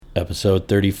Episode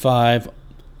 35,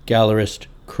 Gallerist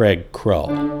Craig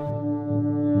Krull.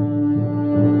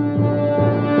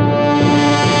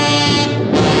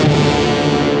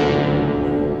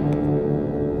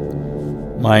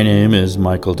 My name is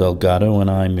Michael Delgado, and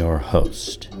I'm your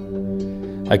host.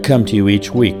 I come to you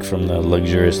each week from the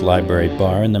luxurious library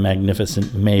bar in the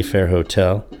magnificent Mayfair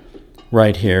Hotel,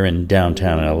 right here in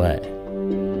downtown LA.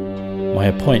 My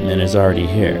appointment is already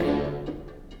here.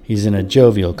 He's in a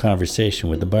jovial conversation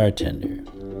with the bartender.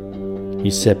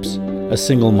 He sips a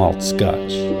single malt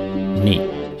scotch.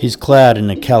 Neat. He's clad in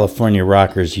a California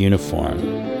Rockers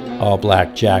uniform. All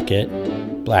black jacket,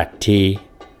 black tee,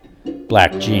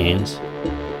 black jeans,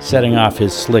 setting off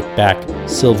his slick-back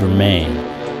silver mane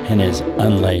and his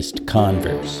unlaced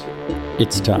Converse.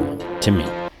 It's time to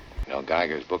meet. You know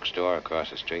Geiger's bookstore across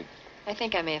the street? I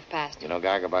think I may have passed it. You know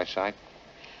Geiger by sight?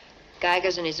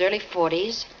 Geiger's in his early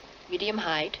 40s, medium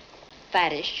height,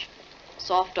 fattish,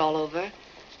 soft all over,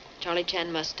 Charlie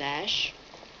Chan mustache,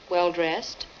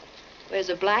 well-dressed, wears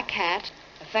a black hat,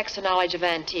 affects a knowledge of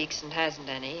antiques and hasn't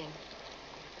any. And,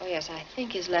 oh, yes, I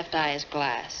think his left eye is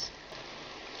glass.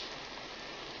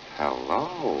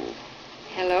 Hello.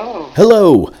 Hello.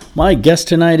 Hello! My guest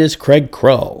tonight is Craig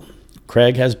Krull.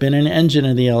 Craig has been an engine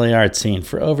of the LA art scene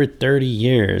for over 30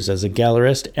 years as a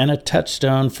gallerist and a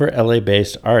touchstone for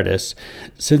LA-based artists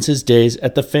since his days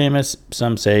at the famous,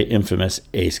 some say infamous,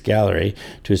 Ace Gallery,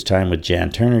 to his time with Jan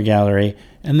Turner Gallery,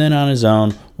 and then on his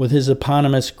own with his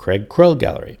eponymous Craig Krull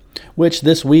Gallery, which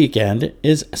this weekend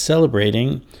is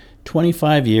celebrating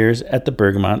 25 years at the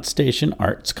Bergamot Station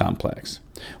Arts Complex,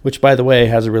 which, by the way,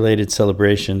 has a related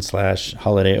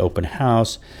celebration/holiday open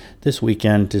house this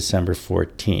weekend, December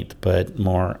 14th, but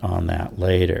more on that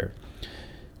later.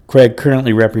 Craig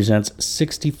currently represents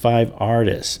 65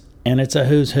 artists, and it's a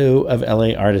who's who of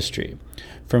LA artistry,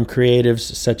 from creatives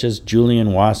such as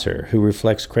Julian Wasser, who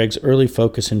reflects Craig's early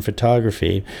focus in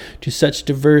photography, to such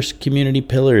diverse community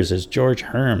pillars as George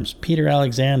Herms, Peter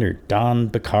Alexander, Don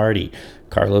Bacardi,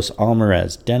 Carlos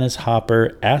Almaraz, Dennis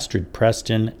Hopper, Astrid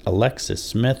Preston, Alexis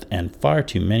Smith, and far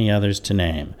too many others to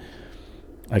name.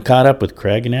 I caught up with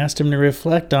Craig and asked him to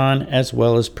reflect on, as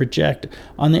well as project,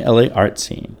 on the LA art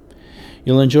scene.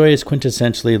 You'll enjoy his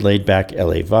quintessentially laid-back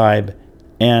LA vibe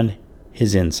and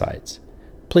his insights.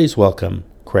 Please welcome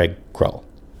Craig Krull.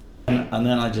 And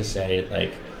then I'll just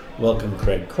say, welcome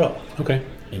Craig Krull. Okay.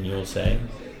 And you'll say...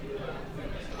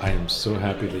 I am so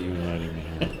happy that you invited me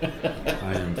here.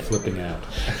 I am flipping out.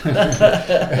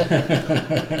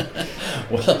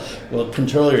 Well,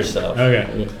 control yourself.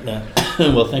 Okay.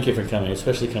 Well, thank you for coming,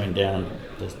 especially coming down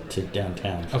to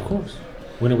downtown. Of course.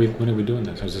 When are we doing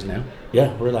this? Is this now?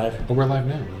 Yeah, we're live. Oh, we're live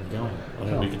now. We're going.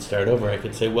 Well, we could start over. I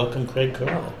could say, welcome, Craig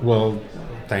Krull. Well,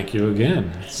 thank you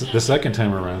again. It's the second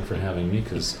time around for having me,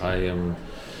 because I am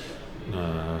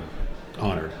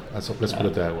honored. Let's put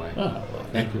it that way. Oh, well,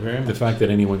 thank you very much. The fact that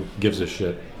anyone gives a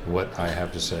shit what I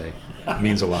have to say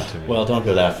means a lot to me. Well, don't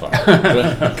go that far.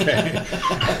 Okay.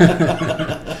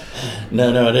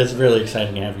 No, it is really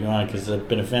exciting to have you on, because I've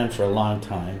been a fan for a long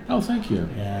time. Oh, thank you.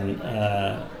 And,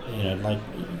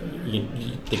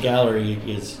 the gallery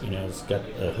is, it's got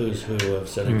a who's who of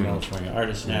Southern California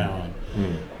artists now.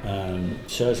 And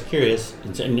so I was curious,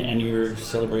 and you're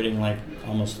celebrating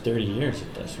almost 30 years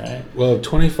at this, right? Well,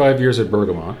 25 years at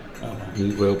Bergamot.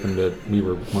 Okay. We opened it. We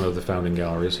were one of the founding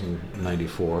galleries in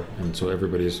 '94, and so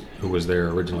everybody who was there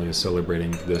originally is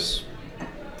celebrating this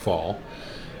fall.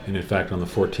 And in fact, on the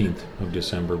 14th of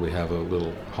December, we have a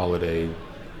little holiday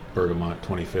Bergamot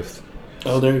 25th.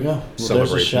 Oh, there you go. Well,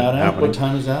 there's a shout out. Happening. What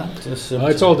time is that?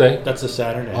 It's all day. That's a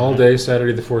Saturday. All day,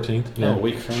 Saturday the 14th. Yeah. Oh, a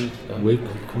week from...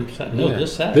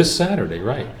 This Saturday. This Saturday,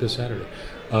 right. This Saturday.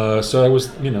 So I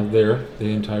was, there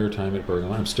the entire time at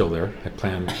Bergamot. I'm still there. I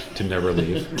plan to never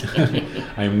leave.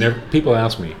 People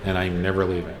ask me, and I'm never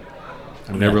leaving.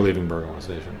 I'm never leaving Bergamot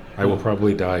Station. I will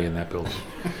probably die in that building.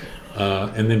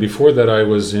 And then before that, I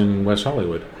was in West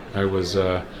Hollywood. I was...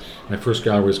 my first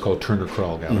gallery was called Turner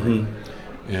Krull Gallery.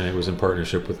 And it was in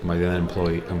partnership with my then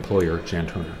employer, Jan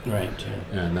Turner. Right.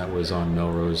 And that was on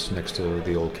Melrose next to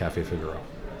the old Cafe Figaro.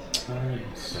 All right.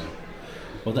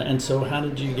 Well, so how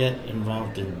did you get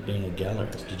involved in being a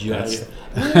gallerist? Did you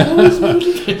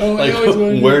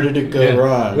where did it go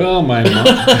wrong? Well, my mom...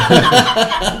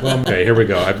 Well, okay, here we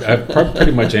go. I've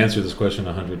pretty much answered this question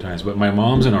 100 times, but my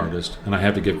mom's an artist, and I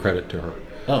have to give credit to her.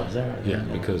 Oh, is that right? Yeah,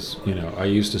 because, I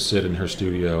used to sit in her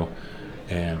studio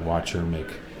and watch her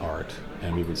make art,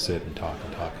 and we would sit and talk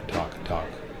and talk and talk and talk.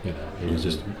 It was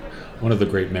just one of the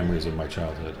great memories of my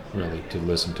childhood, really, to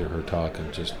listen to her talk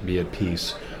and just be at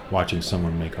peace watching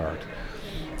someone make art.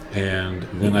 And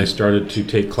then I started to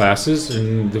take classes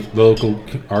in the local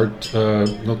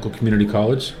local community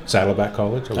college, Saddleback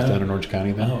College. I was down in Orange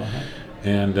County then.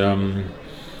 And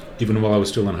even while I was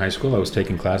still in high school, I was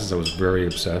taking classes. I was very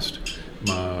obsessed.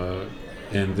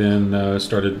 And then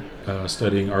started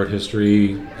studying art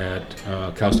history at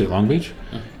Cal State Long Beach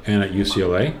and at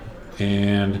UCLA.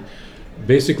 And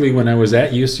basically, when I was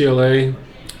at UCLA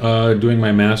doing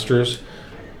my master's,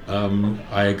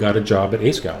 I got a job at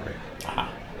Ace Gallery.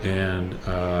 And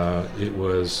it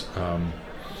was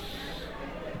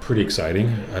pretty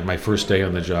exciting. My first day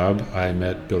on the job, I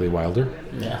met Billy Wilder.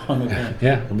 Yeah. Okay.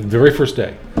 Yeah, the very first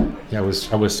day. Yeah,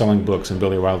 I was selling books, and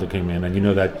Billy Wilder came in, and you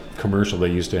know that commercial they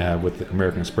used to have with the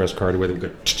American Express card where they would go,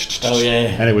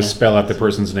 and it would spell out the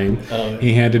person's name.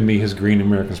 He handed me his green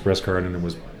American Express card, and it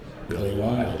was Billy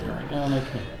Wilder.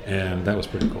 And that was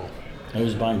pretty cool. He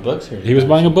was buying books? Or he was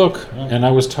buying a book, and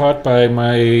I was taught by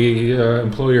my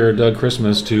employer, Doug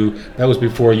Christmas, that was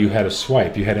before you had a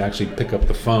swipe. You had to actually pick up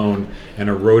the phone and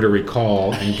a rotary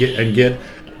call and get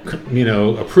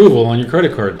approval on your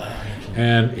credit card.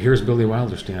 And here's Billy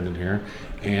Wilder standing here,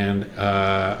 and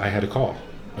I had a call.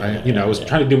 I was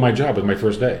trying to do my job with my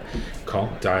first day.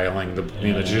 Dialing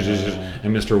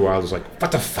and Mr. Wilder's like,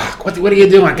 "What the fuck? What are you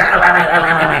doing?"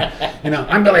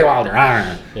 I'm Billy Wilder.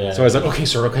 So I was like, "Okay,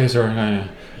 sir.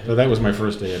 So that was my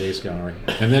first day at Ace Gallery.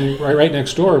 And then right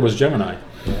next door was Gemini.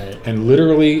 Right. And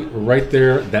literally right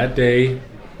there that day,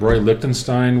 Roy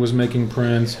Lichtenstein was making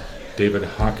prints. David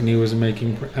Hockney was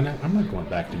making prints. And I'm not going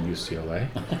back to UCLA.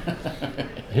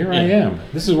 Here I am.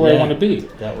 This is where I want to be.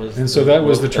 That was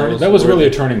the turn. That was really a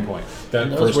turning point.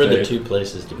 Those were the two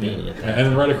places to be. Yeah. And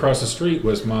then right across the street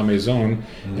was Ma Maison,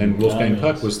 and Wolfgang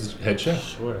Puck was the head chef.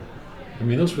 Sure. I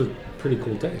mean, those were pretty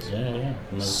cool days. Yeah.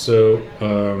 So,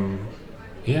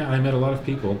 I met a lot of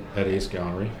people at Ace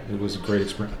Gallery. It was a great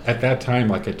experience. At that time,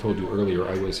 like I told you earlier,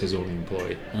 I was his only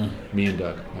employee. Me and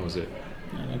Doug. That was it.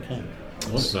 Okay.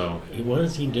 What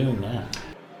is he doing now?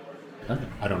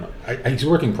 I don't know. He's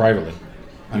working privately.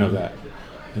 I know that.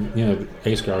 And,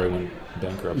 Ace Gallery went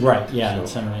bankrupt. Right, yeah.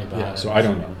 So I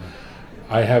don't know.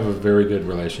 I have a very good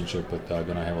relationship with Doug,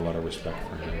 and I have a lot of respect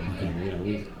for him. And,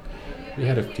 we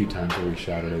had a few times where we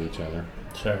shouted at each other.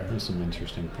 Sure. There were some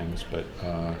interesting things, but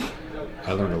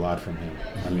I learned a lot from him.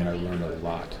 I mean, I learned a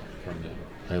lot from him.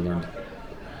 I learned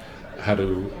how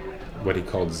to, what he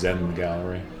called Zen the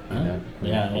gallery.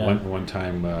 One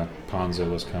time Ponzo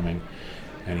was coming,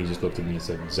 and he just looked at me and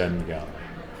said, "Zen the gallery,"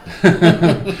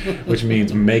 which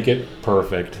means make it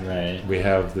perfect. Right. We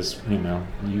have this,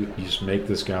 you just make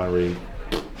this gallery.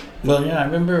 Well, I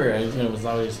remember. It was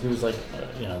like,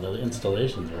 the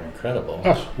installations were incredible.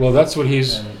 Oh, well, that's what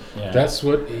that's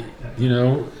what,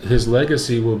 his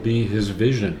legacy will be his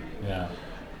vision. Yeah.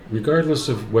 Regardless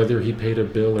of whether he paid a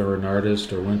bill or an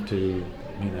artist or went to,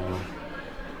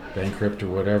 bankrupt or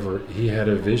whatever, he had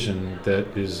a vision that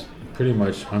is pretty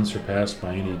much unsurpassed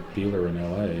by any dealer in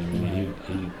LA. I mean,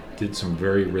 he did some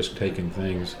very risk-taking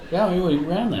things. Yeah, we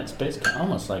ran that space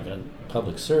almost like a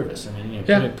public service. I mean,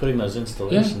 putting those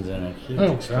installations in a huge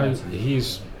expense.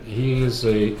 He's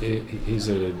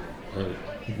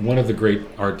one of the great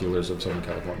art dealers of Southern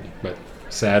California. But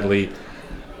sadly,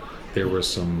 there was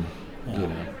some, a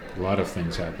lot of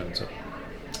things happened. So.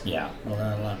 Yeah, well,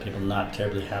 a lot of people not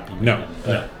terribly happy. No.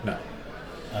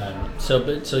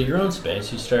 So your own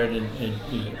space, you started.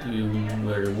 You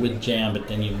were with Jan, but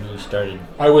then you started.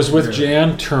 I was with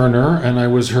Jan Turner, and I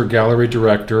was her gallery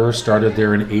director. Started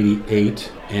there in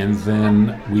 '88, and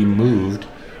then we moved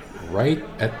right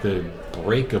at the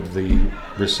break of the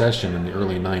recession in the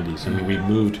early '90s. I mean, we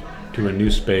moved to a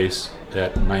new space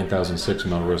at 9006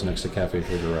 Melrose next to Cafe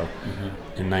Figaro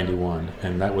in '91,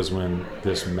 and that was when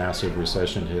this massive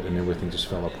recession hit and everything just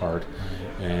fell apart.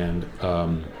 And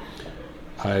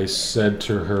I said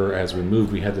to her as we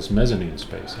moved, we had this mezzanine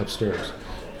space upstairs,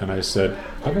 and I said,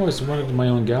 "I've always wanted my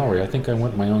own gallery. I think I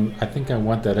want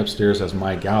that upstairs as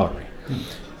my gallery."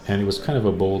 And it was kind of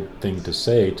a bold thing to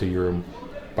say to your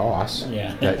boss,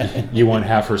 that you want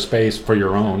half her space for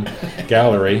your own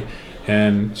gallery.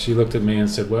 And she looked at me and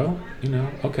said, "Well,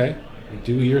 okay,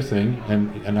 do your thing,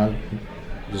 and I'll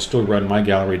still run my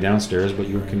gallery downstairs, but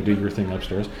you can do your thing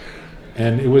upstairs."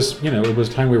 And it was, it was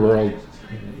time we were all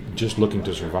just looking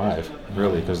to survive,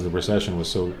 really, because the recession was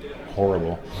so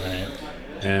horrible. Right.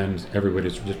 And we were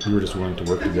just willing to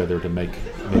work together to make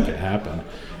it happen.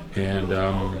 And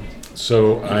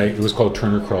it was called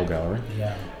Turner Kroll Gallery.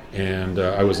 Yeah. And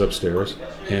I was upstairs,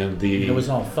 and it was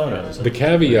all photos. The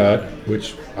caveat,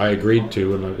 which I agreed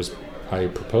to, and I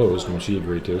proposed, and she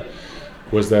agreed to,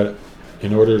 was that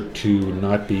in order to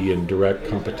not be in direct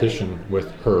competition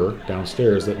with her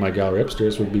downstairs, that my gallery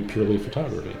upstairs would be purely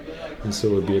photography, and so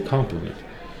it would be a complement.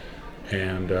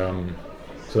 And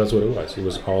so that's what it was. It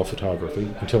was all photography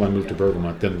until I moved to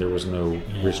Bergamot. Then there was no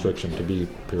restriction to be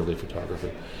purely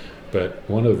photography. But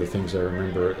one of the things I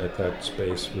remember at that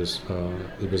space was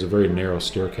it was a very narrow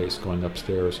staircase going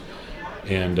upstairs,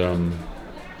 and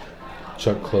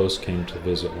Chuck Close came to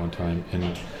visit one time, and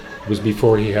it was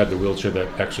before he had the wheelchair that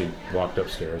actually walked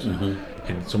upstairs,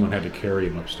 and someone had to carry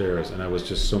him upstairs, and I was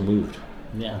just so moved.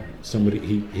 Yeah.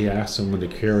 He asked someone to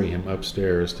carry him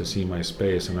upstairs to see my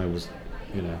space, and I was,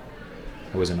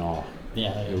 I was in awe.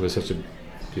 Yeah. It was such a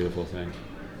beautiful thing.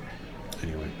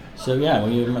 Anyway. So well,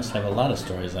 you must have a lot of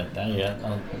stories like that. Yeah.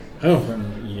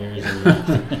 From years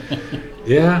and years.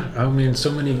 Yeah, I mean,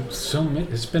 so many.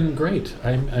 It's been great.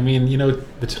 I mean,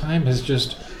 the time has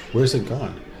just. Where's it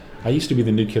gone? I used to be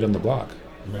the new kid on the block.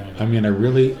 Right. I mean,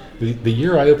 the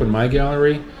year I opened my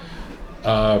gallery,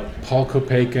 Paul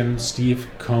Kopeikin, Steve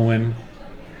Cohen,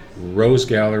 Rose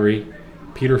Gallery,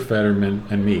 Peter Fetterman,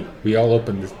 and me. We all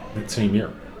opened the same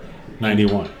year,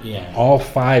 91. Yeah. All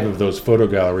 5 of those photo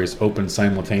galleries opened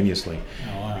simultaneously.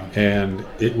 Oh, wow. And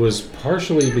it was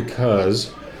partially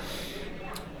because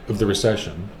of the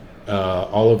recession.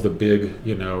 All of the big,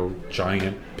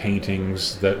 giant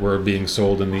paintings that were being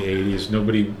sold in the 80s,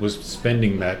 nobody was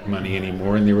spending that money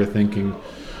anymore, and they were thinking,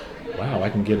 wow, I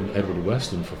can get an Edward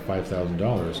Weston for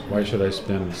 $5,000. Why should I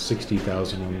spend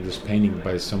 $60,000 on this painting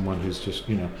by someone who's just,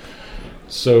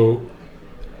 So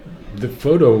the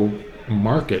photo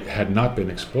market had not been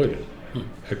exploited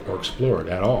or explored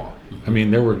at all. I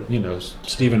mean, there were,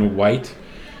 Stephen White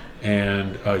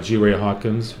and G. Ray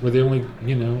Hawkins were the only,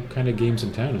 kind of games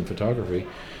in town in photography.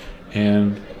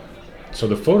 And so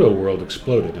the photo world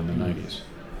exploded in the 90s.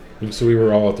 And so we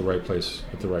were all at the right place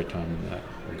at the right time in that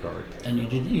regard.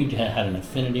 And you had an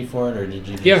affinity for it, or did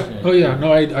you just... Yeah. Oh, yeah.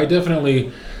 No, I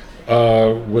definitely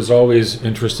was always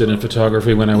interested in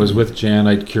photography. When I was with Jan,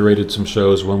 I curated some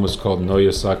shows. One was called Neue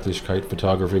Sachlichkeit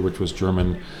Photography, which was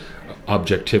German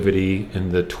objectivity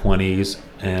in the 20s.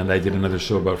 And I did another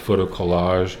show about photo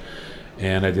collage.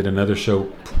 And I did another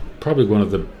show, probably one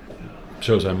of the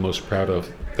shows I'm most proud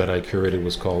of that I curated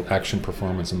was called Action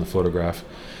Performance in the Photograph.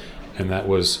 And that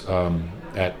was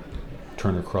at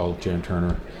Turner Crawl, Jan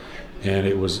Turner. And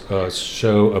it was a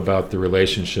show about the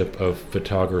relationship of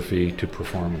photography to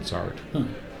performance art,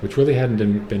 which really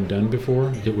hadn't been done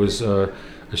before. It was a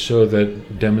show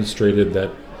that demonstrated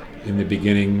that in the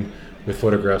beginning, with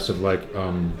photographs of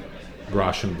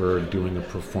Rauschenberg doing a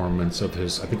performance of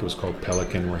his, I think it was called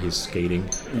Pelican, where he's skating,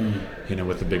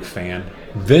 with a big fan.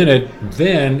 Then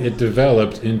it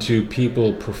developed into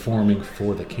people performing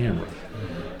for the camera,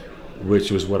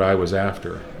 which was what I was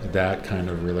after, that kind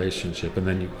of relationship. And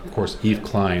then, of course, Yves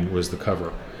Klein was the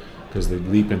cover, because The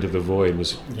Leap into the Void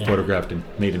was photographed and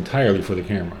made entirely for the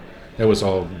camera. That was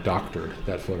all doctored,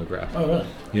 that photograph. Oh, really?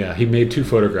 Yeah, he made 2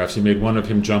 photographs. He made one of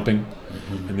him jumping,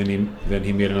 and then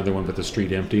he made another one with the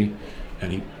street empty,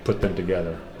 and he put them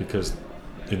together, because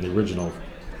in the original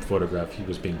photograph, he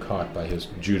was being caught by his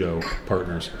judo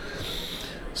partners.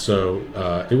 So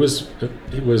it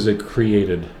was a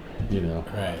created,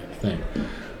 thing.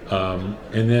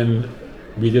 And then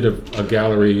we did a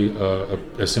gallery,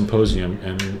 a symposium,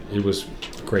 and it was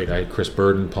great. I had Chris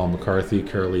Burden, Paul McCarthy,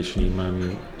 Carolee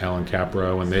Schneemann, Alan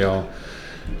Capro, and they all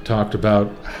talked about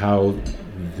how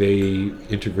they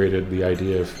integrated the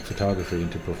idea of photography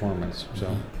into performance.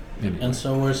 So, anyway. And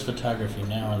so where's photography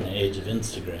now in the age of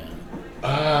Instagram?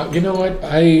 You know what?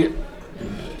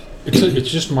 It's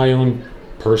just my own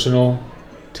personal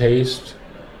taste,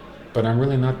 but I'm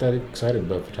really not that excited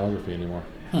about photography anymore.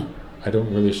 I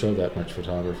don't really show that much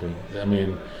photography. I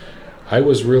mean, I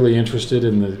was really interested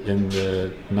in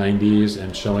the 90s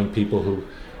and showing people who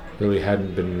really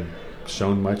hadn't been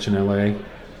shown much in LA,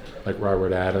 like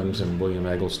Robert Adams and William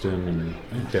Eggleston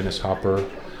and Dennis Hopper.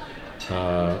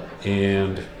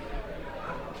 And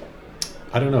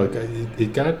I don't know,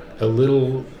 it got a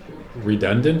little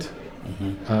redundant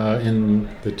in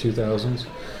the 2000s.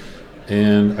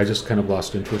 And I just kind of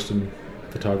lost interest in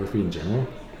photography in general.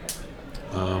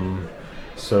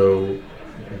 So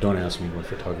don't ask me what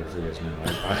photography is now.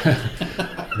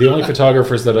 The only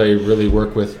photographers that I really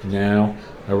work with now,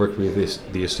 I work with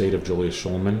the estate of Julius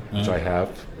Schulman, which I have.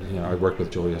 I worked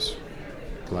with Julius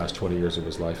the last 20 years of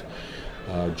his life.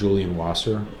 Julian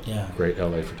Wasser, great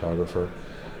LA photographer.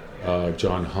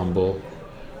 John Humble,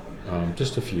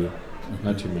 just a few,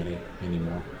 not too many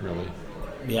anymore, really.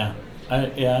 Yeah.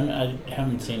 I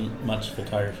haven't seen much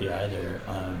photography either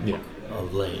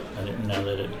of late. I didn't know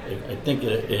that I think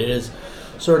it is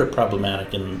sort of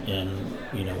problematic in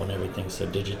when everything's so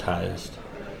digitized.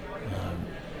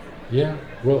 Yeah,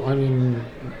 well, I mean,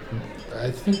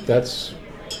 I think that's,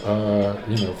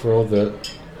 for all the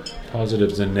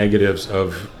positives and negatives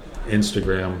of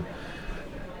Instagram,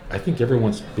 I think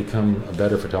everyone's become a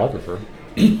better photographer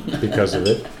because of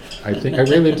it. I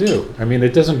really do. I mean,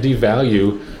 it doesn't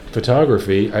devalue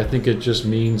photography. I think it just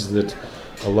means that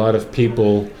a lot of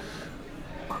people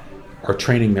are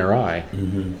training their eye,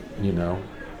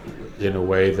 in a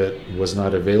way that was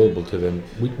not available to them.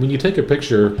 When you take a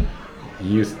picture,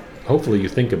 hopefully you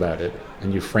think about it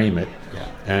and you frame it,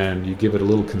 and you give it a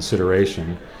little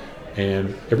consideration.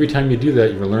 And every time you do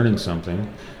that, you're learning something.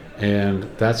 And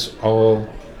that's all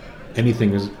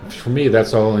anything is, for me,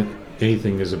 that's all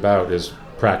anything is about, is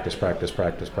practice.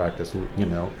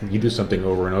 You do something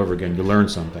over and over again, you learn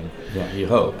something. Yeah, you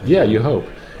hope. Yeah, you hope.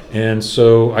 And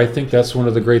so I think that's one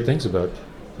of the great things about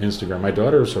Instagram. My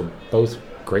daughters are both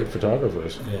great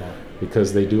photographers. Yeah.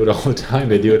 Because they do it all the time.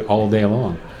 They do it all day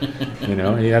long. And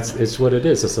it's what it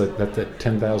is. It's like that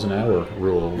 10,000 hour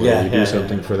rule where you do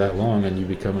something for that long and you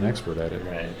become an expert at it.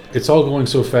 Right. It's all going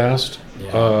so fast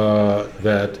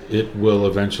that it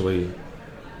will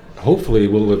hopefully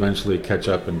will eventually catch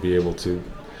up and be able to,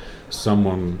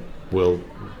 someone will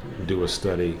do a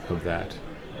study of that,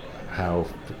 how,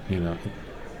 the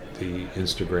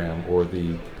Instagram or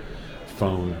the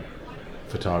phone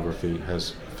photography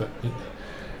has,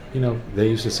 they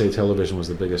used to say television was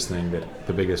the biggest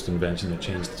invention that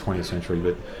changed the 20th century,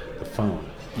 but the phone.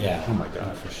 Yeah. Oh my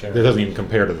God. For sure. It doesn't even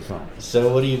compare to the phone.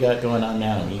 So what do you got going on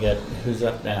now? Who's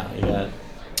up now?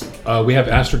 We have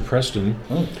Astrid Preston,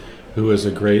 who is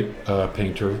a great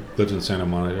painter, lives in Santa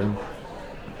Monica,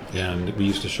 and we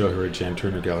used to show her at Jan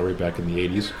Turner Gallery back in the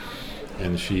 80s,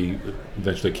 and she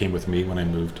eventually came with me when I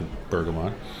moved to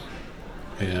Bergamot,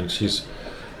 and she's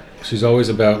always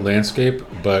about landscape,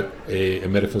 but a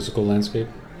metaphysical landscape.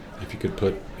 If you could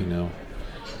put,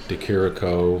 De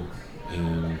Chirico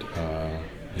and,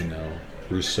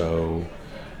 Rousseau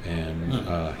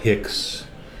and Hicks,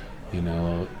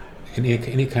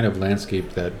 any kind of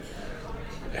landscape that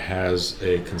has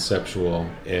a conceptual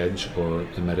edge or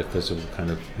a metaphysical kind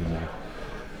of,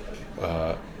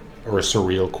 or a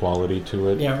surreal quality to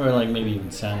it. Yeah, or like maybe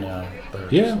even Sandow.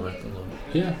 Yeah.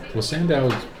 Yeah, well, Sandow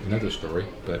is another story,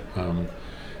 but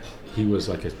he was,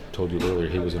 like I told you earlier,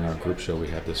 he was in our group show we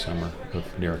had this summer of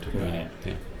narrative painting.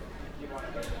 Yeah.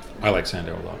 I like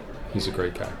Sandow a lot. He's a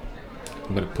great guy.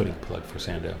 I'm going to put in a plug for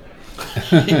Sandow.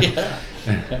 Yeah,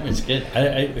 it's good.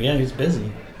 He's busy.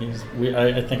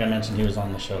 I think I mentioned he was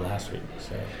on the show last week.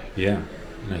 So yeah,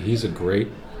 he's a great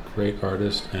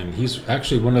artist, and he's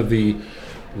actually one of the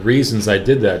reasons I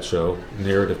did that show,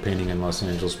 narrative painting in Los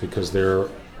Angeles, because there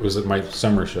was at my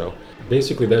summer show.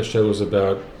 Basically, that show was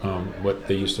about what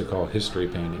they used to call history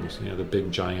paintings. The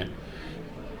big giant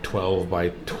 12 by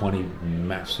 20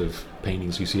 massive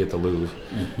paintings you see at the Louvre.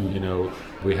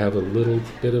 Mm-hmm. We have a little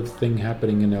bit of thing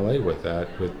happening in LA with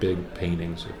that, with big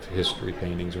paintings, of history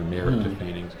paintings or narrative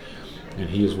paintings. And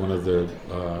he is one of the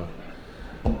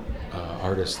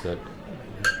artists that,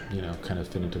 kind of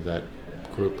fit into that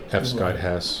group. F. Scott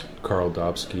Hess, Karl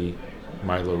Dobsky,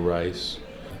 Milo Rice.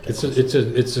 It's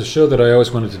a show that I always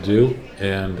wanted to do,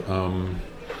 and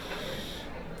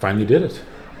finally did it.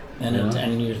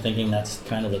 And you're thinking that's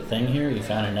kind of the thing here? You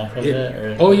found enough of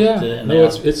it? Or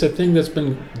it's a thing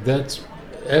that's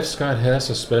F. Scott Hess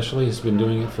especially has been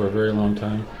doing it for a very long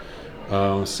time.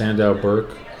 Sandow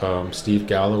Burke, Steve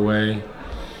Galloway.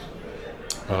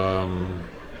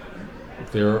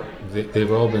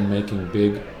 They've all been making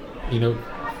big,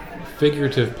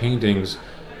 figurative paintings.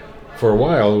 For a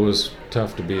while, it was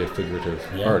tough to be a figurative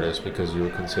artist because you were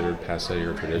considered passé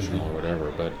or traditional or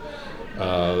whatever, but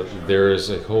there is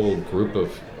a whole group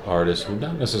of artists who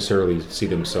not necessarily see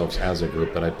themselves as a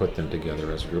group, but I put them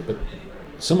together as a group. But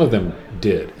some of them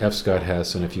did. F. Scott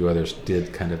Hess and a few others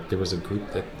did kind of. There was a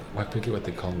group that, I forget what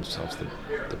they call themselves, the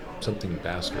something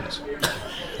bastards.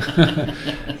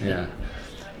 Yeah.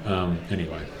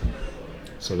 Anyway,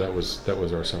 so that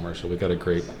was our summer show. We got a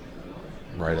great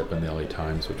write-up in the LA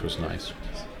Times, which was nice.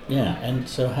 Yeah, and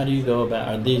so how do you go about?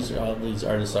 Are these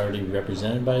artists already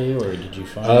represented by you, or did you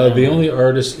find them? The only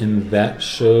artists in that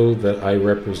show that I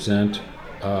represent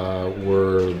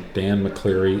were Dan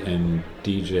McCleary and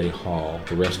DJ Hall.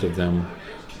 The rest of them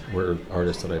were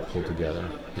artists that I pulled together.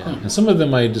 Yeah. And some of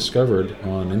them I discovered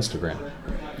on Instagram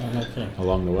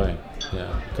along the way.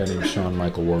 Yeah, a guy named Sean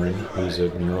Michael Warren, who's a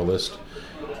muralist.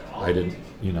 I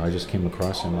just came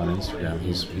across him on Instagram.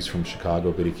 He's from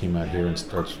Chicago, but he came out here and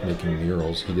starts making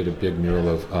murals. He did a big mural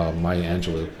of Maya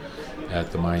Angelou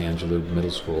at the Maya Angelou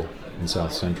Middle School in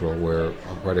South Central, where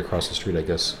right across the street, I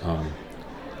guess,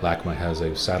 LACMA has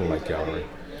a satellite gallery.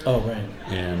 Oh, right.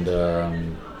 And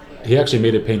he actually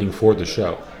made a painting for the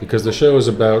show, because the show is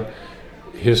about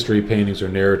history paintings or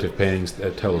narrative paintings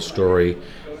that tell a story.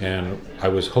 And I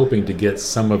was hoping to get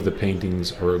some of the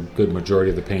paintings, or a good majority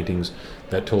of the paintings,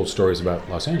 that told stories about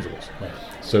Los Angeles. Right.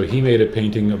 So he made a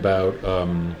painting about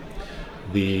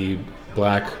the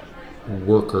black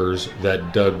workers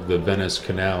that dug the Venice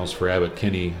canals for Abbot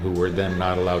Kinney, who were then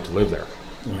not allowed to live there.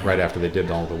 Mm-hmm. Right after they did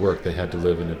all the work, they had to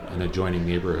live in an adjoining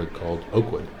neighborhood called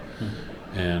Oakwood.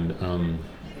 Mm-hmm. And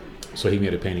so he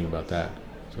made a painting about that.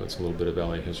 So it's a little bit of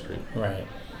LA history. Right.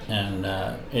 And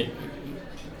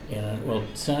well,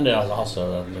 Sandel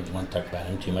also, we don't want to talk about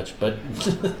him too much, but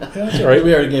that's all right.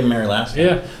 We already gave him Mary last time.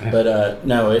 Yeah. But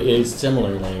no, it is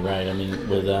similarly, right? I mean,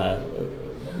 with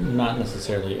not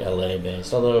necessarily LA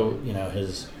based, although,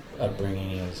 his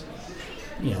upbringing is,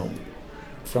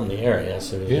 from the area,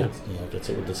 so he gets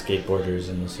it with the skateboarders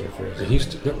and the surfers.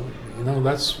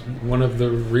 That's one of the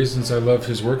reasons I love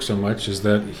his work so much, is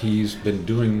that he's been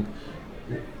doing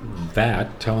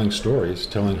that, telling stories,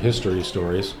 telling history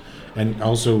stories, and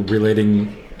also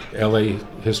relating LA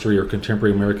history or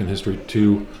contemporary American history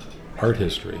to art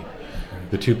history.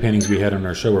 The two paintings we had on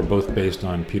our show were both based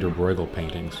on Peter Bruegel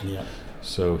paintings. Yeah.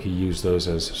 So he used those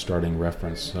as starting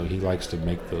reference. So he likes to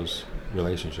make those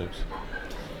relationships.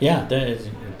 Yeah,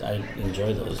 I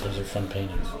enjoy those. Those are fun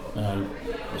paintings.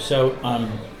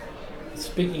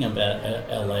 Speaking of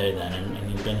LA then,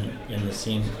 and you've been in the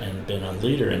scene and been a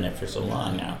leader in it for so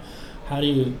long now, how do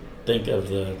you think of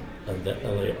the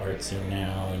LA art scene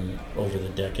now and over the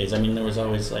decades? I mean, there was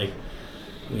always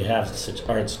we have such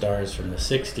art stars from the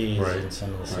 60s right. and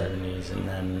some of the 70s, and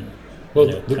then well,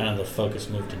 kind of the focus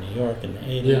moved to New York in the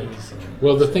 80s. Yeah.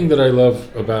 Well, the thing that I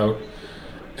love about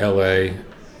LA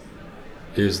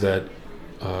is that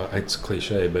it's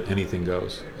cliche, but anything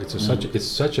goes. It's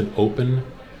such an open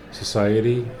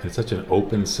society, and it's such an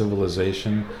open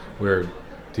civilization where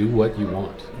do what you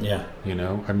want. Yeah.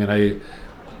 I mean,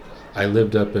 I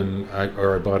lived I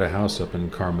bought a house up in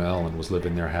Carmel and was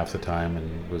living there half the time,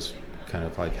 and was kind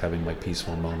of like having my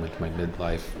peaceful moment, my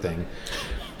midlife thing.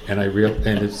 And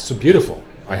and it's so beautiful.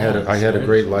 I had a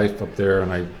great life up there,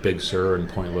 and Big Sur and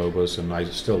Point Lobos, and I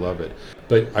still love it.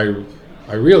 But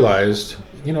I realized,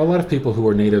 a lot of people who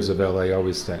are natives of LA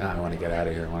always say, I want to get out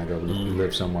of here. I want to go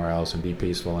live somewhere else and be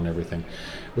peaceful and everything,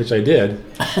 which I did.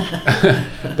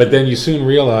 But then you soon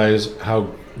realize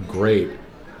how great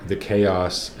the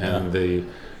chaos and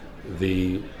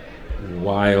the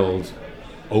wild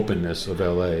openness of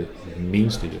LA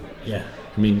means to you. Yeah.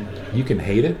 I mean, you can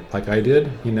hate it like I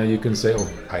did. You can say, oh,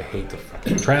 I hate the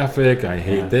fucking traffic, I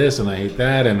hate this and I hate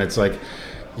that. And it's like,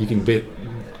 you can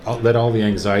let all the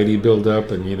anxiety build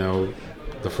up and,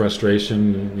 the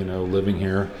frustration, living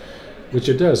here, which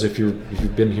it does if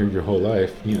you've been here your whole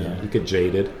life, you get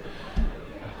jaded.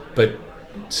 But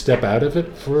step out of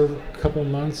it for a couple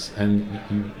months and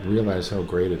you realize how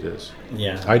great it is.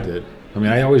 Yeah. I did. I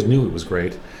mean, I always knew it was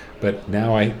great, but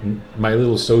now my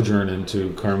little sojourn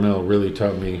into Carmel really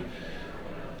taught me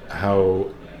how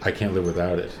I can't live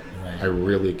without it. Right. I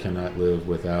really cannot live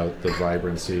without the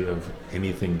vibrancy of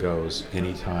anything goes,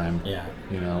 anytime. Yeah.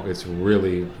 It's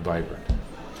really vibrant.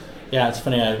 Yeah, it's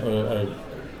funny. A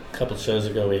couple of shows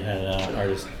ago, we had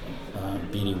artist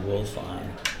Beattie Wolf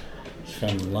on. She's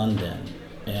from London,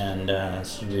 and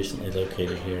she recently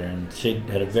located here, and she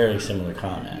had a very similar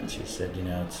comment. She said,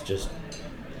 it's just,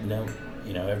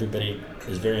 everybody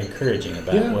is very encouraging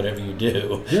about whatever you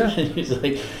do. Yeah. And she's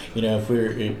like,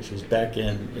 if she was back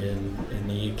in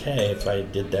the UK, if I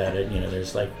did that,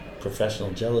 there's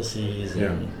professional jealousies,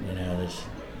 and there's,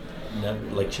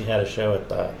 like she had a show at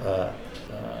the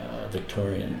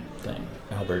Victorian thing,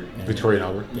 Albert. Victorian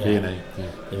Albert, V&A.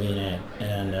 Yeah. The V&A,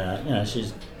 and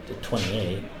she's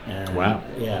 28, and wow.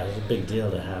 Yeah, it was a big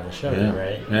deal to have a show,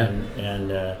 right? Yeah.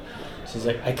 And she's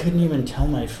like, I couldn't even tell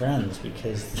my friends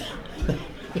because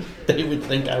they would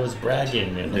think I was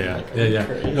bragging. And yeah.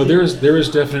 Crazy. No, there is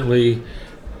definitely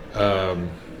a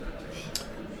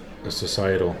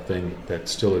societal thing that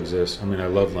still exists. I mean, I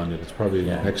love London. It's probably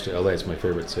next to LA. It's my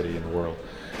favorite city in the world.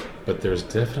 But there's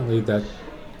definitely that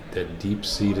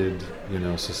deep-seated,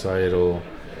 societal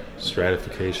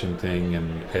stratification thing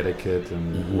and etiquette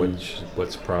and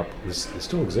what's proper. This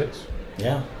still exists.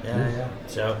 Yeah.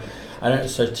 So,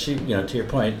 So she, to your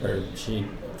point, or she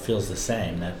feels the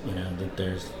same, that that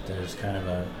there's kind of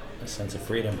a sense of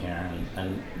freedom here,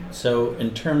 and so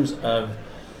in terms of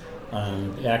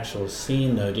the actual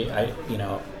scene, though,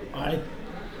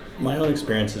 my own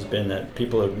experience has been that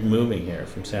people are moving here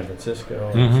from San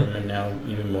Francisco, and now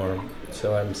even more.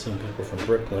 So I'm seeing people from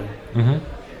Brooklyn.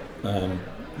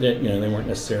 They weren't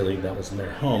necessarily, that wasn't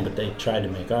their home, but they tried to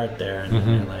make art there, and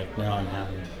they're like, no,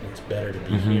 it's better to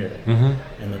be here,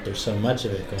 and that there's so much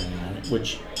of it going on,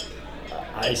 which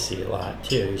I see a lot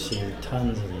too. You see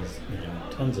tons of these,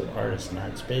 tons of artists and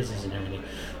art spaces and everything,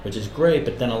 which is great,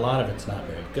 but then a lot of it's not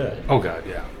very good. Oh God,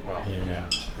 yeah. Well, yeah.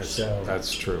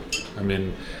 That's true. I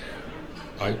mean,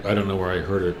 I don't know where I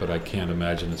heard it, but I can't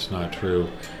imagine it's not true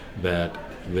that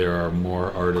there are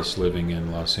more artists living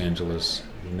in Los Angeles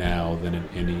now than in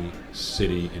any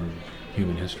city in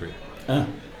human history.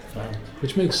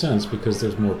 Which makes sense because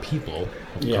there's more people,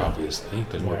 obviously.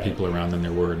 There's more people around than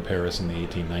there were in Paris in the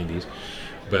 1890s.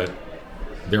 But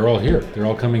they're all here. They're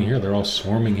all coming here. They're all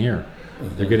swarming here.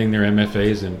 They're getting their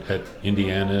MFAs at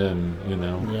Indiana and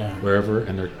wherever,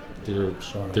 and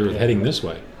they're heading this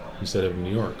way instead of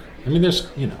New York. I mean,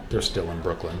 they're still in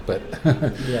Brooklyn, but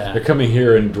they're coming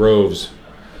here in droves.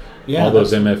 Yeah, all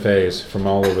those MFAs from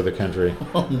all over the country.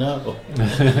 Oh no!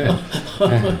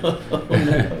 Oh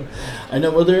no! I know.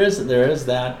 Well, there is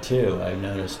that too. I've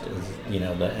noticed, the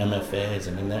MFAs.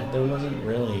 I mean, there wasn't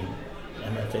really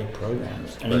MFA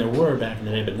programs. I mean, there were back in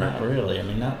the day, but not really. I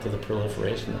mean, not to the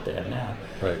proliferation that they have now.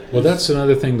 Right. Well, that's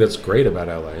another thing that's great about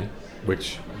LA,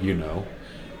 which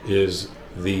is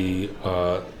the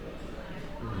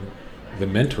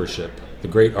mentorship. The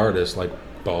great artists like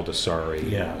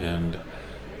Baldessari and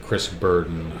Chris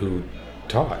Burden, who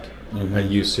taught at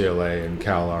UCLA and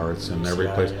Cal Arts and every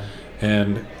place.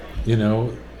 And,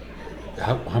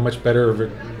 how much better of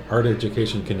an art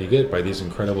education can you get by these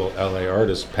incredible LA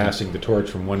artists passing the torch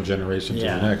from one generation to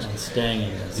the next? And staying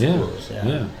in the schools.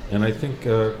 Yeah. And I think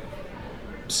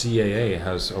CAA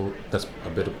has, that's a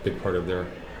big part of their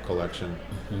collection,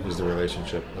 is the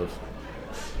relationship of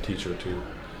teacher to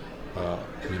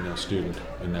student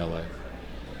in LA.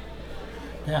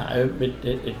 Yeah,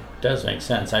 it does make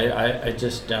sense. I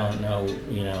just don't know,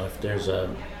 if there's I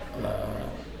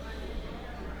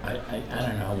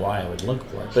don't know why I would look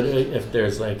for it, but if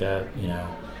there's like a,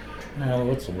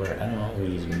 what's the word? I don't know,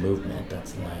 we use movement,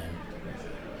 that's lame.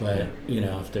 But,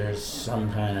 if there's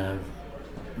some kind of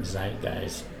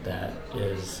zeitgeist that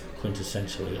is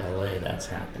quintessentially LA, that's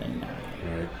happening now.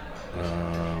 Right.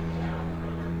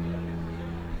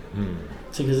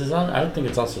 See, because I don't think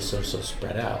it's also so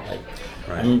spread out. Like,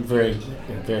 I'm very,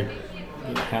 very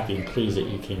happy and pleased that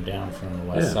you came down from the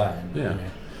west side. Yeah.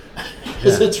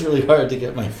 Because it's really hard to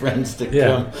get my friends to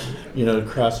come, to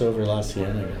cross over La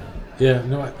Cienega. Yeah,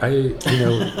 no,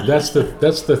 that's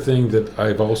the thing that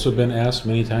I've also been asked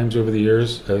many times over the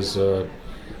years as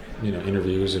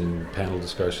interviews and panel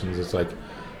discussions. It's like,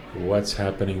 what's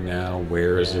happening now?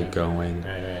 Where is it going?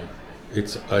 Right.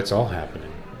 It's all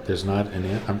happening. There's not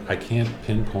I can't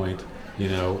pinpoint,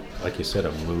 like you said,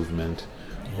 a movement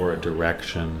or a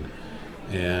direction,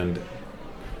 and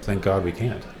thank God we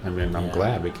can't. I mean, I'm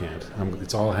glad we can't.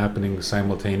 It's all happening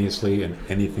simultaneously, and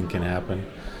anything can happen,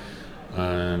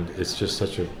 and it's just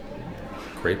such a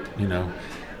great,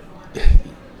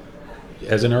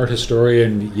 as an art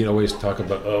historian, you always talk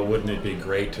about, wouldn't it be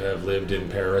great to have lived in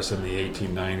Paris in the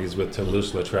 1890s with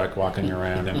Toulouse-Lautrec walking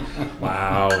around and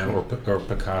wow, or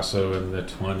Picasso in the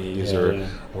 20s,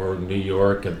 or New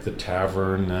York at the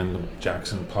Tavern and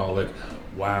Jackson Pollock.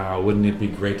 Wow, wouldn't it be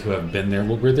great to have been there?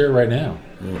 Well, we're there right now.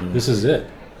 This is it.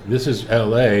 This is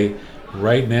LA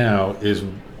right now, is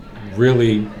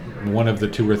really one of the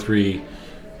 2 or 3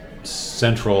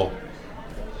 central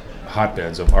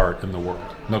hotbeds of art in the world.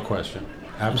 No question.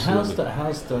 Absolutely.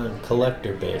 How's the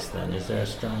collector base then? Is there a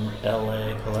strong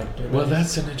LA collector base? Well,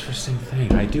 that's an interesting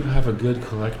thing. I do have a good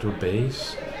collector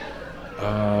base,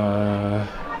 but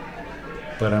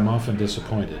I'm often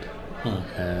disappointed.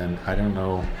 And I don't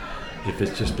know if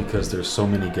it's just because there's so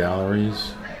many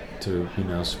galleries to,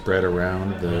 spread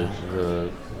around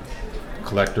the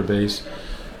collector base.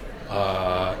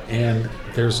 And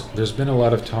there's been a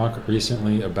lot of talk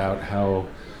recently about how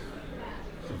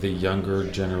the younger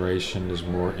generation is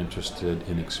more interested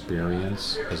in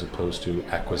experience as opposed to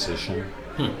acquisition,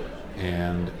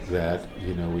 and that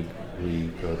we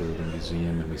go to the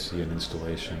museum and we see an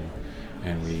installation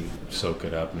and we soak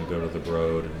it up and we go to the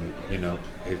Broad and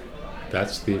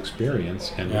that's the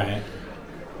experience, and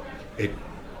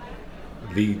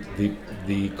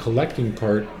the collecting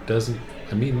part doesn't.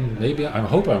 I mean, maybe I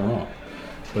hope I'm wrong.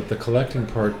 But the collecting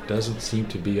part doesn't seem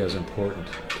to be as important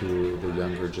to the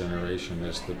younger generation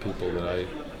as the people that I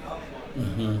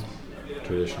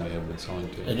traditionally have been selling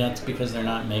to. And that's because they're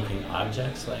not making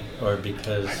objects, or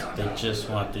because they just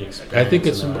want the experience. I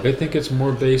think it's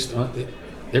more based on.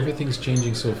 everything's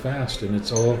changing so fast, and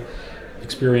it's all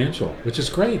experiential, which is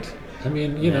great. I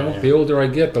mean, you know, Yeah. the older I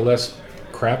get, the less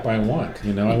crap I want.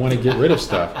 You know, I want to get rid of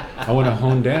stuff. I want to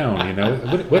hone down. You know,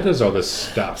 what is all this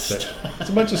stuff? It's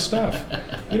a bunch of stuff.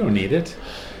 You don't need it.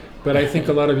 But I think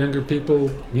a lot of younger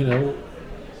people, you know,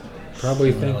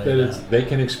 probably think that they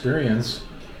can experience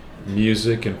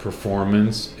music and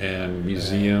performance and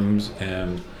museums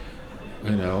and,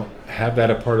 you know, have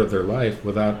that a part of their life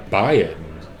without buy it and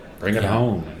bring it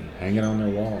home and hang it on their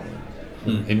wall.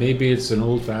 And maybe it's an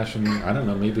old-fashioned, I don't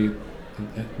know, maybe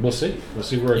we'll see. We'll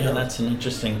see where it Yeah, goes. that's an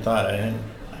interesting thought. I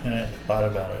hadn't thought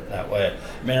about it that way.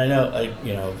 I mean, I know,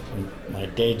 you know, my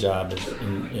day job is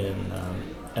in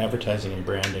advertising and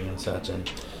branding and such, and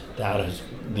that is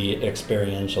the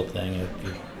experiential thing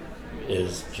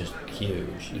is just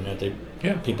huge. You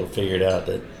know, people figured out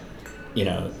that, you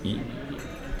know,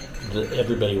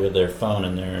 everybody with their phone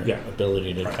and their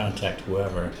ability to contact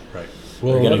whoever, Right.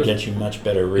 we're going to get you much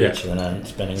better reach than on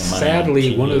spending the money.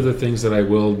 Sadly, on one TV. of the things that I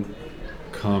will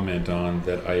comment on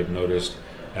that I have noticed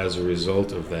as a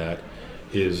result of that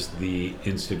is the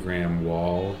Instagram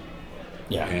wall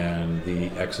and the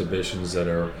exhibitions that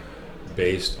are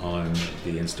based on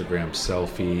the Instagram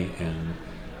selfie, and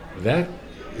that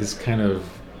is kind of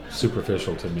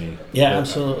superficial to me. Yeah, But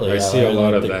absolutely. I see a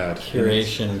lot of the that.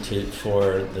 curation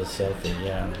for the selfie.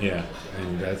 Yeah,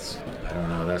 and that's, I don't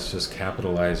know, that's just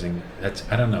capitalizing. That's,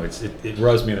 I don't know, it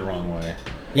rubs me the wrong way.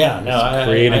 Yeah, no,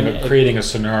 Creating a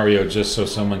scenario just so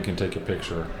someone can take a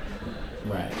picture.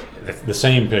 right. The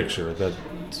same picture that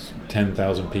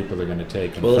 10,000 people are going to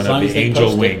take in Well, as front long of as the they angel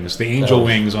post it. wings. The angel So-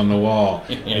 wings on the wall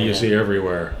Yeah, that you yeah. see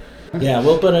everywhere. Yeah,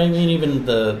 well, but I mean, even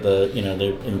the you know,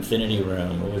 the Infinity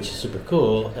Room, which is super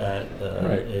cool at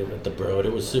the Broad,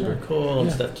 it was super cool and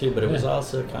Yeah. stuff too. But it was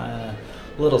also kind of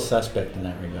a little suspect in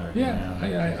that regard. Yeah,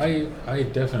 you know? I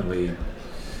definitely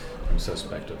am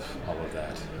suspect of all of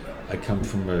that. I come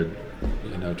from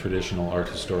a traditional art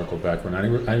historical background.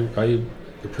 I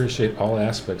appreciate all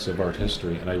aspects of art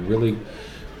history, and I really,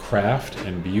 craft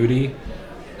and beauty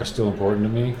are still important to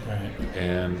me. Right.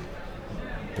 And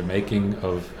the making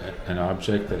of an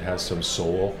object that has some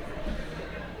soul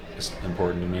is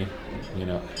important to me. You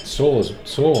know,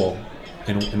 soul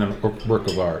in a work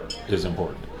of art is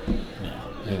important. Yeah.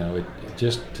 You know,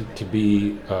 just to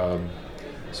be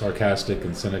sarcastic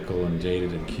and cynical and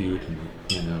jaded and cute and,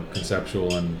 you know,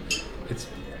 conceptual, and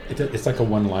it's like a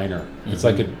one-liner. It's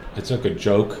like a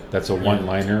joke that's a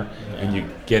one-liner, and you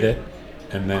get it,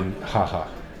 and then haha,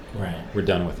 Right. we're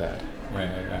done with that. Right.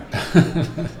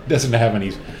 It doesn't have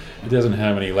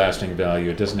any lasting value.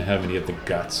 It doesn't have any of the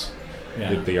guts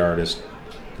that the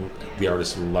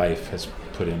artist's life has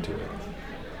put into it.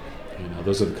 You know,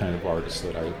 those are the kind of artists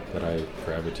that I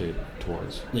gravitate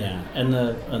towards. Yeah, and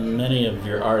many of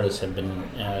your artists have been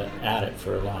at it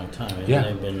for a long time. I mean, Yeah.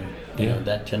 they've been. You know,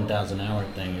 that 10,000 hour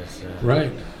thing is.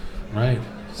 Right.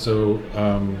 So,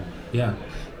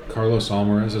 Carlos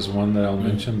Alvarez is one that I'll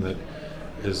mention that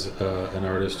is an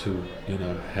artist who, you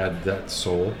know, had that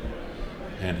soul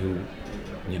and who,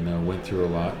 you know, went through a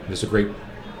lot. There's a great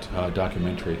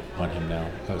documentary on him now.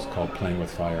 It's called Playing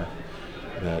with Fire,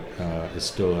 that is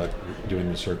still doing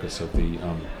the circuits of the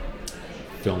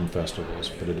film festivals,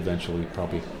 but it eventually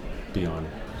probably be on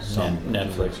some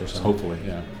Netflix or something. Hopefully,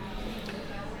 yeah.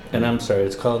 And I'm sorry,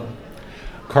 it's called.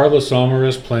 Carlos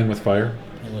Alvarez, Playing with Fire.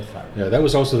 With Fire. Yeah, that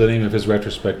was also the name of his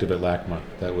retrospective at LACMA.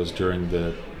 That was during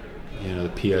the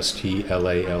PST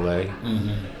LA.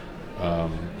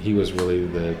 He was really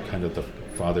the kind of the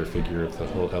father figure of the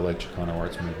whole LA Chicano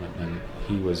arts movement, and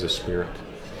he was a spirit.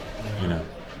 You know,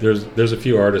 there's a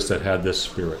few artists that had this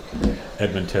spirit.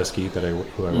 Edmund Teskey,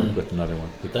 who I worked with, another one.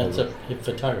 That's a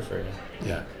photographer.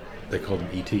 Yeah, they called him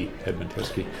E.T. Edmund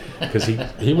Teskey, because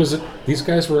he was. These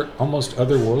guys were almost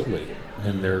otherworldly,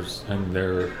 and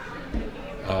the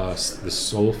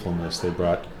soulfulness they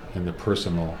brought, and the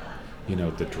personal, you know,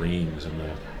 the dreams and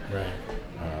the. Right.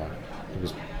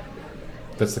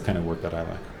 That's the kind of work that I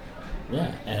like.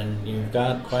 Yeah, and you've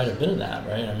got quite a bit of that,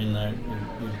 right? I mean,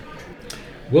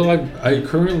 Well, I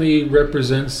currently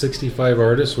represent 65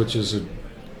 artists, which is a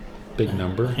big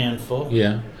number. Handful.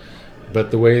 Yeah,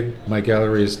 but the way my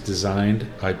gallery is designed,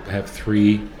 I have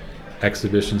 3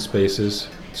 exhibition spaces,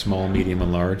 small, medium,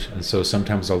 and large. And so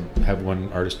sometimes I'll have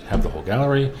one artist have the whole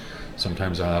gallery.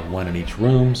 Sometimes I'll have one in each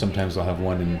room. Sometimes I'll have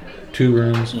one in 2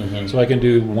 rooms. So I can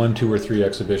do 1, 2, or 3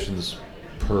 exhibitions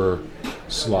per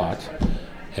slot.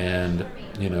 And,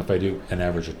 you know, if I do an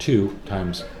average of 2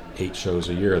 times 8 shows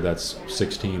a year, that's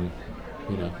 16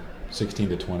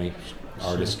 to 20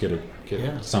 artists get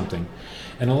something.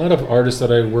 And a lot of artists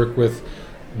that I work with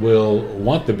will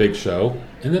want the big show,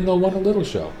 and then they'll want a little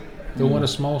show. They'll want a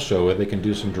small show where they can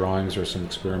do some drawings or some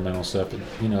experimental stuff.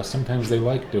 And, sometimes they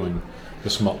like doing the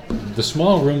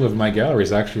small room of my gallery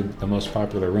is actually the most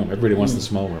popular room. Everybody wants the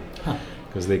small room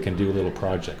because they can do little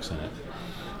projects in it.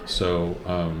 So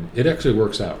it actually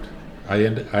works out.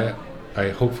 I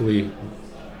hopefully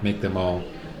make them all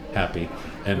happy,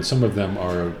 and some of them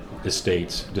are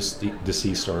estates,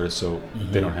 deceased artists, so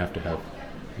they don't have to have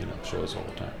shows all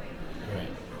the time. Right.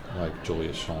 Like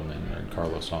Julius Shulman and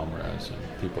Carlos Alvarez and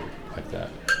people like that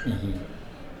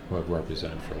who I've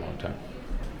represented for a long time.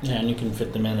 Yeah, and you can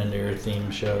fit them into your theme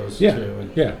shows Yeah,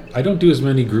 too. yeah. I don't do as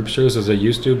many group shows as I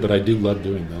used to, but I do love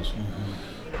doing those.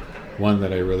 One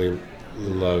that I really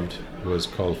loved was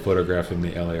called Photographing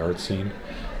the LA Art Scene,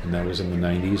 and that was in the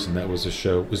 90s, and that was a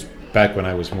show. It was back when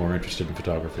I was more interested in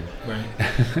photography. Right.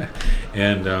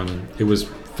 And it was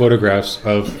photographs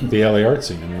of the LA art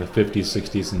scene in the 50s,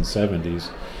 60s, and 70s,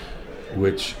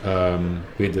 which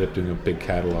we ended up doing a big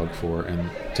catalog for. And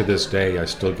to this day, I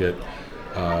still get,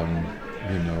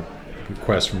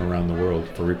 requests from around the world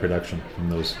for reproduction from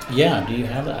those. Yeah, do you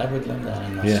have that? I would love that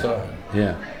in the store.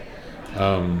 Yeah.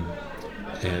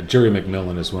 And Jerry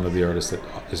McMillan is one of the artists that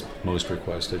is most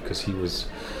requested because he was,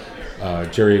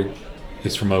 Jerry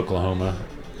is from Oklahoma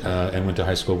and went to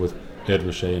high school with Ed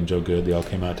Ruscha and Joe Good. They all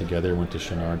came out together, went to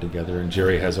Chouinard together, and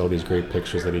Jerry has all these great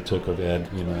pictures that he took of Ed,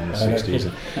 in the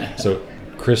 60s. And so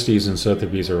Christie's and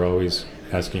Sotheby's are always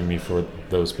asking me for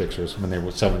those pictures when they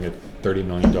were selling a $30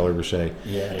 million Ruscha.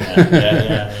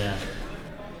 Yeah.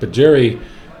 But Jerry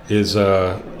is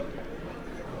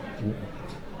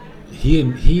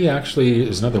he actually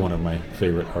is another one of my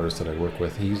favorite artists that I work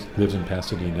with. He lives in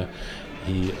Pasadena.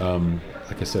 He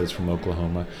like I said, is from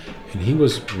Oklahoma, and he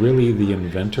was really the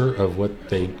inventor of what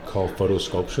they call photo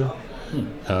sculpture.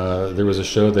 There was a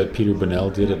show that Peter Bunnell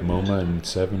did at MoMA in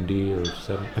 72,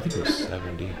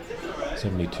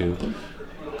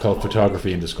 called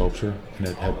Photography into Sculpture, and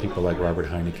it had people like Robert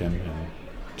Heineken and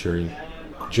Jerry.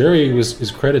 Jerry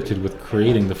is credited with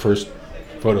creating the first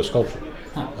photo sculpture,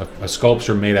 a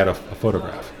sculpture made out of a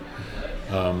photograph,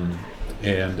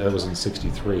 and that was in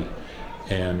 '63.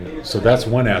 And so that's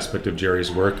one aspect of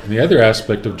Jerry's work. And the other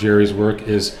aspect of Jerry's work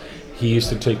is he used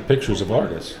to take pictures of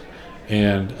artists.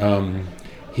 And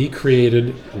he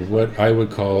created what I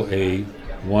would call a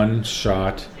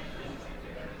one-shot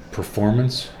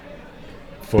performance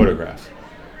photograph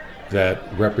that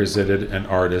represented an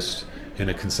artist in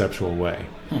a conceptual way.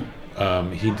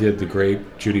 He did the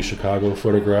great Judy Chicago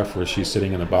photograph where she's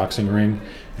sitting in a boxing ring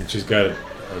and she's got a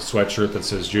sweatshirt that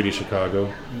says Judy Chicago,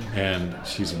 and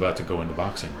she's about to go in the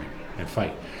boxing ring and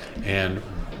fight. And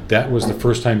that was the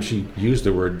first time she used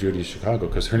the word Judy Chicago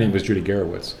because her name was Judy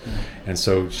Garowitz. And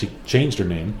so she changed her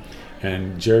name,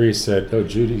 and Jerry said, oh,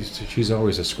 Judy, she's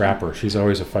always a scrapper. She's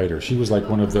always a fighter. She was like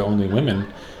one of the only women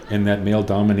in that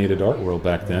male-dominated art world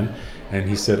back then. And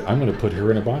he said, I'm going to put her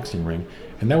in a boxing ring.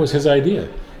 And that was his idea.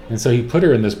 And so he put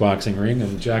her in this boxing ring,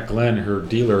 and Jack Glenn, her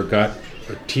dealer, got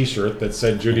a T-shirt that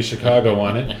said Judy Chicago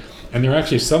on it, and they're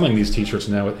actually selling these T-shirts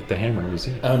now at the Hammer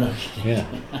Museum. Oh no! Yeah,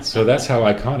 so that's how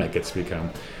iconic it's become,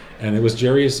 and it was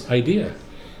Jerry's idea,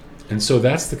 and so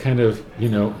that's the kind of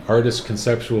artist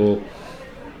conceptual,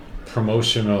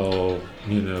 promotional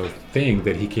thing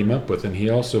that he came up with, and he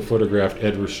also photographed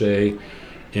Ed Ruscha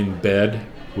in bed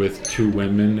with two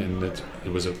women, and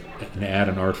it was an ad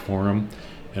in Art Forum,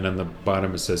 and on the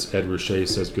bottom it says Ed Ruscha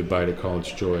says goodbye to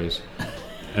college joys.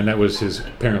 And that was his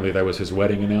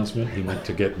wedding announcement. He went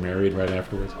to get married right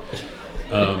afterwards.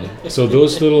 So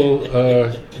those little,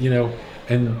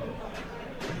 and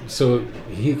so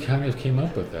he kind of came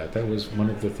up with that. That was one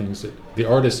of the things that, the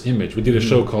artist's image. We did a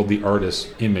show called The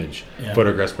Artist's Image,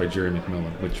 photographs by Jerry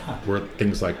McMillan, which were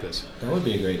things like this. That would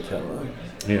be a great catalog.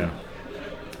 Yeah.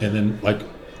 And then,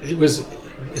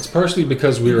 it's partially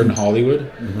because we were in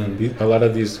Hollywood. A lot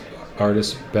of these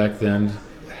artists back then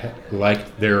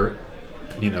liked their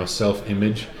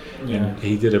self-image, and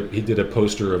he did a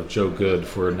poster of Joe Good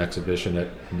for an exhibition at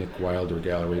Nick Wilder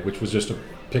Gallery, which was just a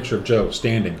picture of Joe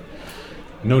standing,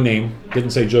 no name,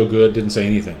 didn't say Joe Good, didn't say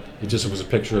anything. It just was a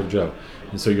picture of Joe,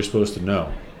 and so you're supposed to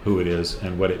know who it is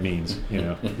and what it means.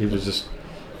 It was just,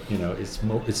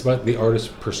 it's about the artist's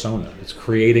persona. It's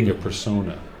creating a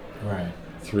persona, right,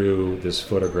 through this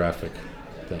photographic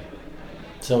thing.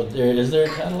 So is there a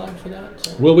catalog for that?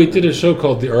 So? Well, we did a show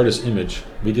called The Artist's Image.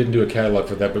 We didn't do a catalog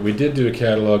for that, but we did do a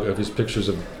catalog of his pictures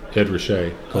of Ed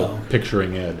Ruscha called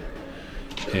Picturing Ed.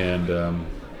 And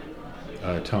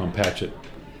Tom Patchett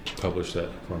published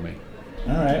that for me.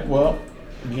 All right. Well,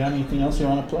 you got anything else you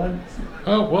want to plug?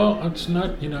 Oh, well, it's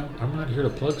not, I'm not here to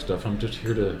plug stuff. I'm just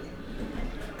here to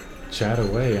chat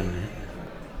away. And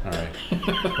All right.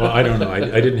 Well, I don't know. I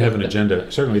didn't have an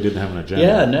agenda. Certainly didn't have an agenda.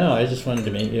 Yeah, no, I just wanted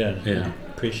to meet you. Yeah.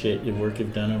 Appreciate the work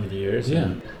you've done over the years. Yeah.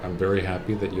 And I'm very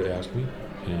happy that you asked me,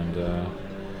 and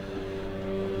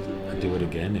I'd do it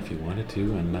again if you wanted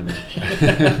to. And then,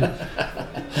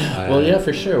 well, yeah,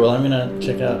 for sure. Well, I'm gonna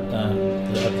check out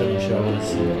the upcoming show. I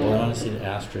want to see the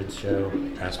Astrid show.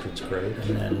 Astrid's great.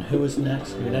 And then who was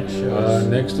next? Your next show? Is...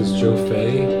 Next is Joe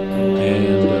Fay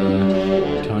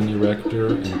and Tanya Rector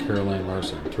and Caroline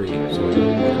Larson. 3. So all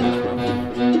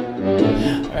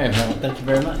right, well, thank you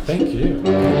very much. thank you.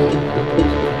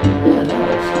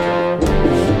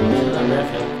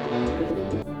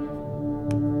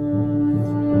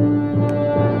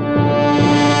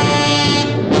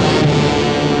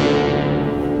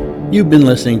 You've been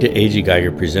listening to A.G.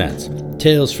 Geiger Presents,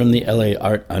 Tales from the LA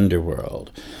Art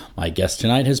Underworld. My guest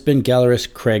tonight has been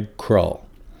gallerist Craig Krull.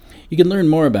 You can learn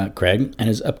more about Craig and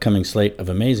his upcoming slate of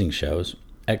amazing shows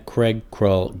at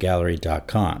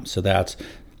craigkrullgallery.com. So that's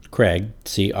Craig,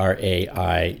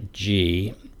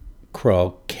 C-R-A-I-G,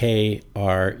 Krull, K-R-U-L-L,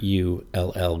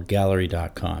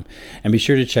 gallery.com. And be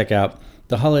sure to check out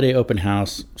the Holiday Open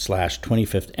House /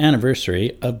 25th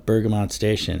anniversary of Bergamot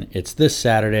Station. It's this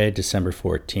Saturday, December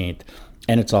 14th,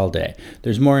 and it's all day.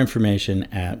 There's more information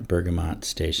at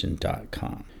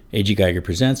bergamotstation.com. A.G. Geiger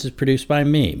Presents is produced by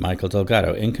me, Michael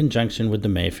Delgado, in conjunction with the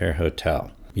Mayfair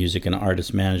Hotel, music and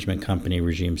artist management company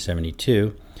Regime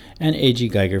 72, and A.G.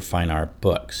 Geiger Fine Art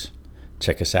Books.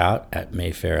 Check us out at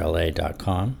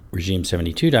mayfairla.com,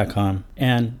 regime72.com,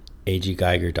 and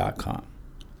aggeiger.com.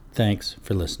 Thanks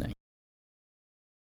for listening.